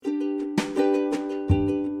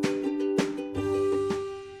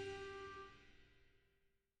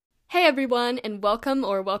Hey everyone, and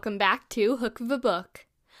welcome back to Hook of a Book.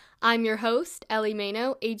 I'm your host, Ellie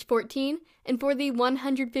Mano, age 14, and for the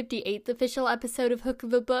 158th official episode of Hook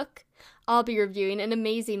of a Book, I'll be reviewing an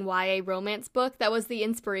amazing YA romance book that was the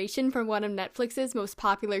inspiration for one of Netflix's most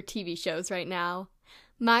popular TV shows right now,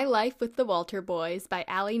 My Life with the Walter Boys by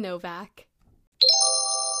Ali Novak.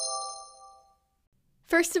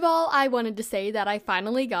 First of all, I wanted to say that I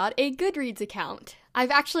finally got a Goodreads account.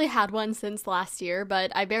 I've actually had one since last year,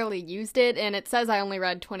 but I barely used it, and it says I only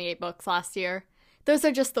read 28 books last year. Those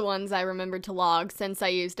are just the ones I remembered to log since I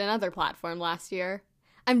used another platform last year.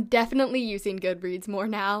 I'm definitely using Goodreads more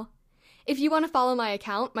now. If you want to follow my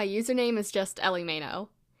account, my username is just Ellie Mano.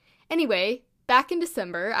 Anyway, back in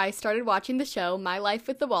December, I started watching the show My Life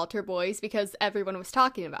with the Walter Boys because everyone was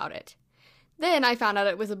talking about it. Then I found out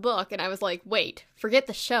it was a book, and I was like, wait, forget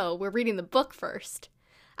the show, we're reading the book first.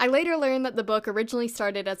 I later learned that the book originally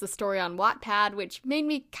started as a story on Wattpad, which made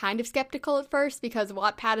me kind of skeptical at first because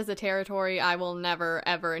Wattpad is a territory I will never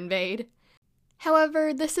ever invade.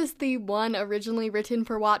 However, this is the one originally written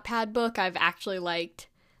for Wattpad book I've actually liked.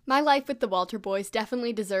 My Life with the Walter Boys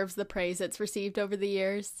definitely deserves the praise it's received over the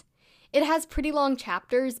years. It has pretty long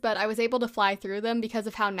chapters, but I was able to fly through them because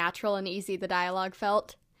of how natural and easy the dialogue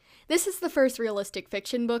felt. This is the first realistic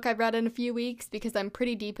fiction book I've read in a few weeks because I'm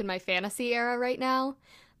pretty deep in my fantasy era right now,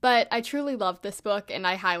 but I truly love this book and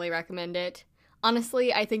I highly recommend it.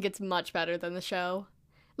 Honestly, I think it's much better than the show.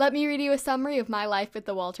 Let me read you a summary of My Life with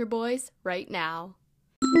the Walter Boys right now.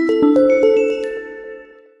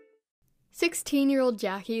 16-year-old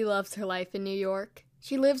Jackie loves her life in New York.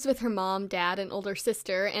 She lives with her mom, dad, and older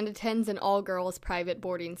sister and attends an all-girls private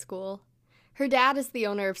boarding school. Her dad is the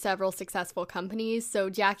owner of several successful companies, so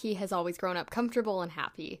Jackie has always grown up comfortable and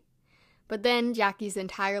happy. But then Jackie's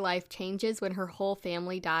entire life changes when her whole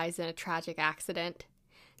family dies in a tragic accident.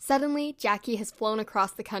 Suddenly, Jackie has flown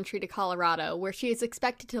across the country to Colorado, where she is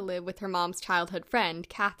expected to live with her mom's childhood friend,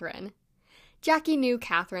 Catherine. Jackie knew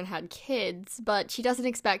Catherine had kids, but she doesn't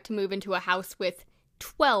expect to move into a house with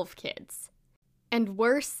 12 kids. And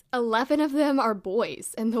worse, 11 of them are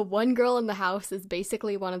boys, and the one girl in the house is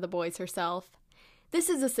basically one of the boys herself. This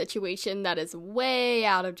is a situation that is way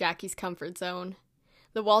out of Jackie's comfort zone.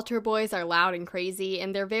 The Walter boys are loud and crazy,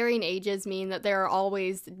 and their varying ages mean that there are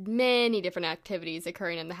always many different activities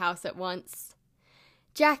occurring in the house at once.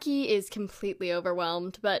 Jackie is completely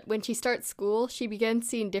overwhelmed, but when she starts school, she begins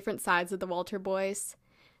seeing different sides of the Walter boys.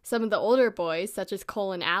 Some of the older boys, such as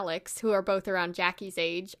Cole and Alex, who are both around Jackie's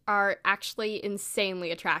age, are actually insanely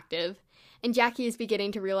attractive, and Jackie is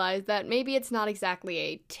beginning to realize that maybe it's not exactly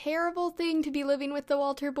a terrible thing to be living with the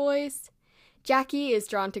Walter boys. Jackie is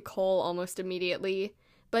drawn to Cole almost immediately,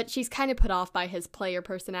 but she's kind of put off by his player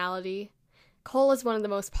personality. Cole is one of the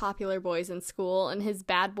most popular boys in school, and his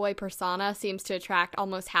bad boy persona seems to attract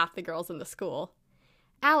almost half the girls in the school.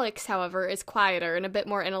 Alex, however, is quieter and a bit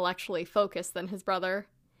more intellectually focused than his brother.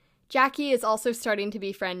 Jackie is also starting to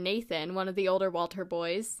befriend Nathan, one of the older Walter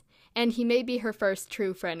boys, and he may be her first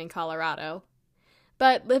true friend in Colorado.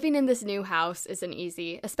 But living in this new house isn't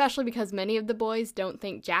easy, especially because many of the boys don't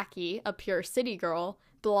think Jackie, a pure city girl,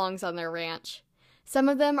 belongs on their ranch. Some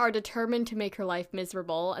of them are determined to make her life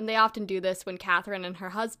miserable, and they often do this when Catherine and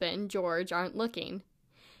her husband, George, aren't looking.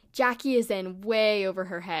 Jackie is in way over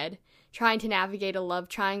her head, trying to navigate a love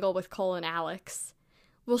triangle with Cole and Alex.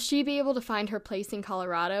 Will she be able to find her place in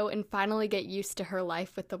Colorado and finally get used to her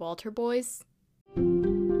life with the Walter boys?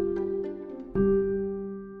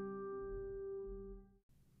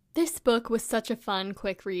 This book was such a fun,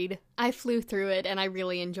 quick read. I flew through it and I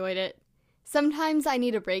really enjoyed it. Sometimes I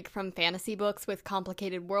need a break from fantasy books with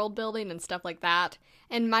complicated world building and stuff like that,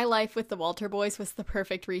 and My Life with the Walter Boys was the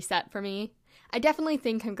perfect reset for me. I definitely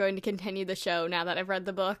think I'm going to continue the show now that I've read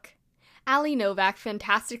the book. Ali Novak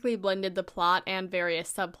fantastically blended the plot and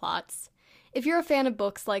various subplots. If you're a fan of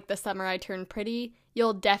books like The Summer I Turned Pretty,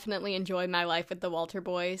 you'll definitely enjoy My Life with the Walter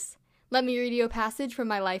Boys. Let me read you a passage from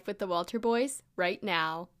My Life with the Walter Boys right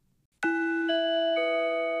now.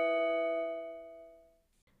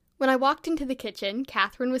 When I walked into the kitchen,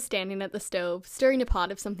 Catherine was standing at the stove, stirring a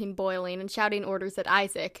pot of something boiling and shouting orders at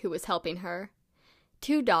Isaac, who was helping her.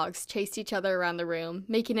 2 dogs chased each other around the room,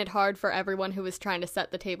 making it hard for everyone who was trying to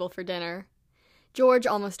set the table for dinner. George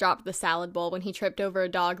almost dropped the salad bowl when he tripped over a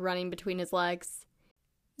dog running between his legs.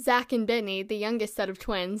 Zach and Benny, the youngest set of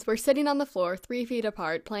twins, were sitting on the floor 3 feet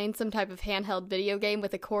apart playing some type of handheld video game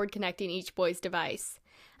with a cord connecting each boy's device.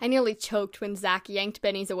 I nearly choked when Zach yanked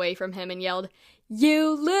Benny's away from him and yelled,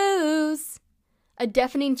 "You lose!" A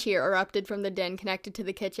deafening cheer erupted from the den connected to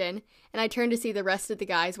the kitchen, and I turned to see the rest of the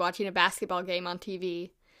guys watching a basketball game on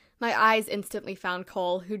TV. My eyes instantly found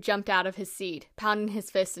Cole, who jumped out of his seat, pounding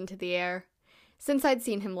his fist into the air. Since I'd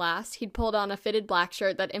seen him last, he'd pulled on a fitted black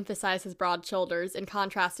shirt that emphasized his broad shoulders and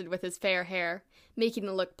contrasted with his fair hair, making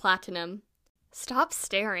it look platinum. "Stop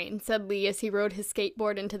staring," said Lee as he rode his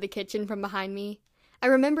skateboard into the kitchen from behind me. I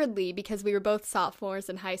remembered Lee because we were both sophomores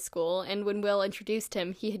in high school, and when Will introduced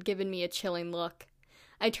him, he had given me a chilling look.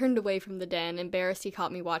 I turned away from the den, embarrassed he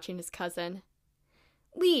caught me watching his cousin.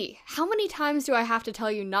 "Lee, how many times do I have to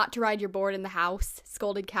tell you not to ride your board in the house?"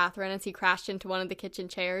 scolded Catherine as he crashed into one of the kitchen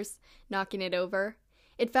chairs, knocking it over.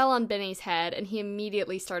 It fell on Benny's head, and he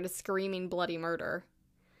immediately started screaming bloody murder.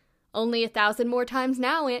 "Only 1,000 more times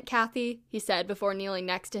now, Aunt Kathy," he said before kneeling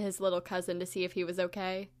next to his little cousin to see if he was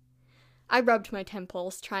okay. I rubbed my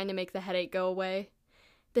temples, trying to make the headache go away.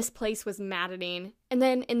 This place was maddening, and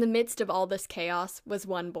then, in the midst of all this chaos, was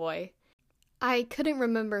one boy. I couldn't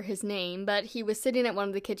remember his name, but he was sitting at one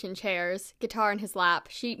of the kitchen chairs, guitar in his lap,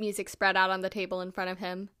 sheet music spread out on the table in front of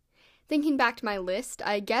him. Thinking back to my list,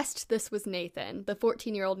 I guessed this was Nathan, the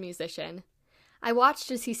 14-year-old musician. I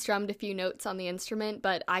watched as he strummed a few notes on the instrument,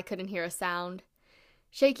 but I couldn't hear a sound.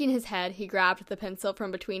 Shaking his head, he grabbed the pencil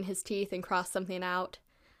from between his teeth and crossed something out.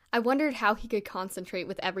 I wondered how he could concentrate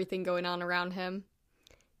with everything going on around him.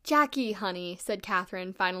 "Jackie, honey," said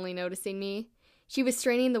Catherine, finally noticing me. She was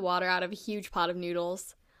straining the water out of a huge pot of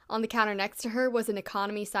noodles. On the counter next to her was an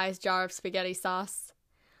economy-sized jar of spaghetti sauce.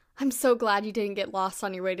 "I'm so glad you didn't get lost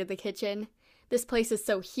on your way to the kitchen. This place is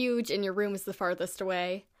so huge, and your room is the farthest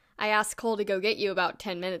away. I asked Cole to go get you about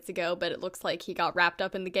 10 minutes ago, but it looks like he got wrapped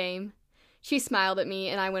up in the game." She smiled at me,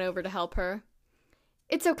 and I went over to help her.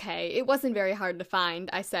 "It's okay, it wasn't very hard to find,"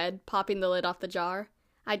 I said, popping the lid off the jar.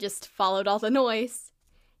 "I just followed all the noise."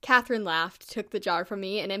 Catherine laughed, took the jar from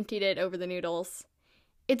me, and emptied it over the noodles.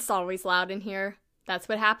 "It's always loud in here. That's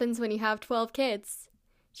what happens when you have 12 kids.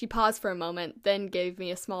 She paused for a moment, then gave me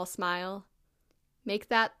a small smile. "Make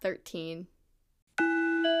that 13.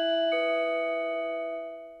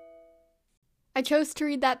 I chose to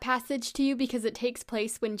read that passage to you because it takes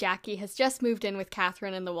place when Jackie has just moved in with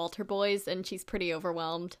Catherine and the Walter boys, and she's pretty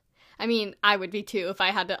overwhelmed. I mean, I would be too if I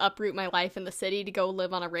had to uproot my life in the city to go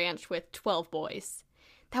live on a ranch with 12 boys.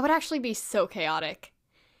 That would actually be so chaotic.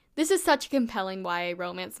 This is such a compelling YA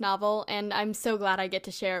romance novel, and I'm so glad I get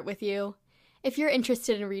to share it with you. If you're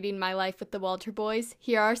interested in reading My Life with the Walter Boys,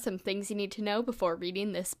 here are some things you need to know before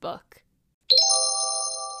reading this book.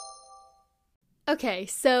 Okay,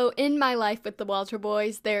 so in My Life with the Walter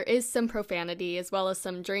Boys, there is some profanity as well as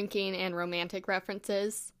some drinking and romantic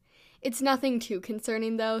references. It's nothing too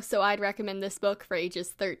concerning though, so I'd recommend this book for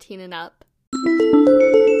ages 13 and up.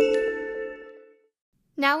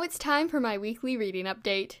 Now it's time for my weekly reading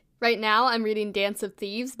update. Right now I'm reading Dance of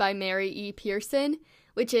Thieves by Mary E. Pearson,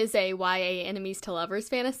 which is a YA enemies to lovers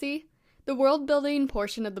fantasy. The world-building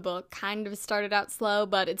portion of the book kind of started out slow,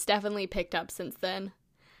 but it's definitely picked up since then.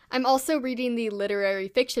 I'm also reading the literary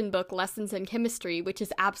fiction book Lessons in Chemistry, which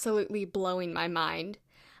is absolutely blowing my mind.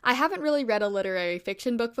 I haven't really read a literary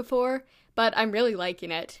fiction book before, but I'm really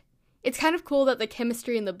liking it. It's kind of cool that the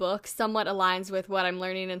chemistry in the book somewhat aligns with what I'm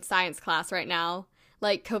learning in science class right now,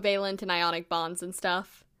 like covalent and ionic bonds and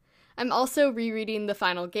stuff. I'm also rereading The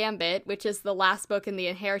Final Gambit, which is the last book in the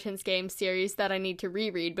Inheritance Games series that I need to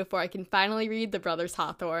reread before I can finally read The Brothers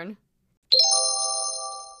Hawthorne.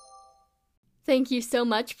 Thank you so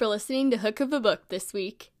much for listening to Hook of a Book this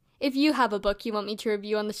week. If you have a book you want me to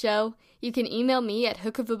review on the show, you can email me at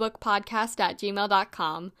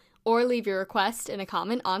hookofabookpodcast@gmail.com or leave your request in a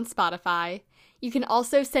comment on Spotify. You can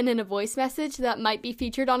also send in a voice message that might be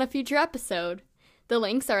featured on a future episode. The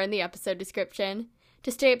links are in the episode description.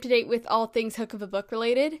 To stay up to date with all things Hook of a Book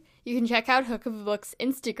related, you can check out Hook of a Book's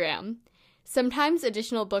Instagram. Sometimes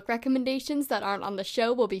additional book recommendations that aren't on the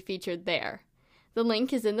show will be featured there. The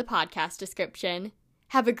link is in the podcast description.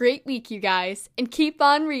 Have a great week, you guys, and keep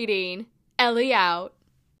on reading. Ellie out.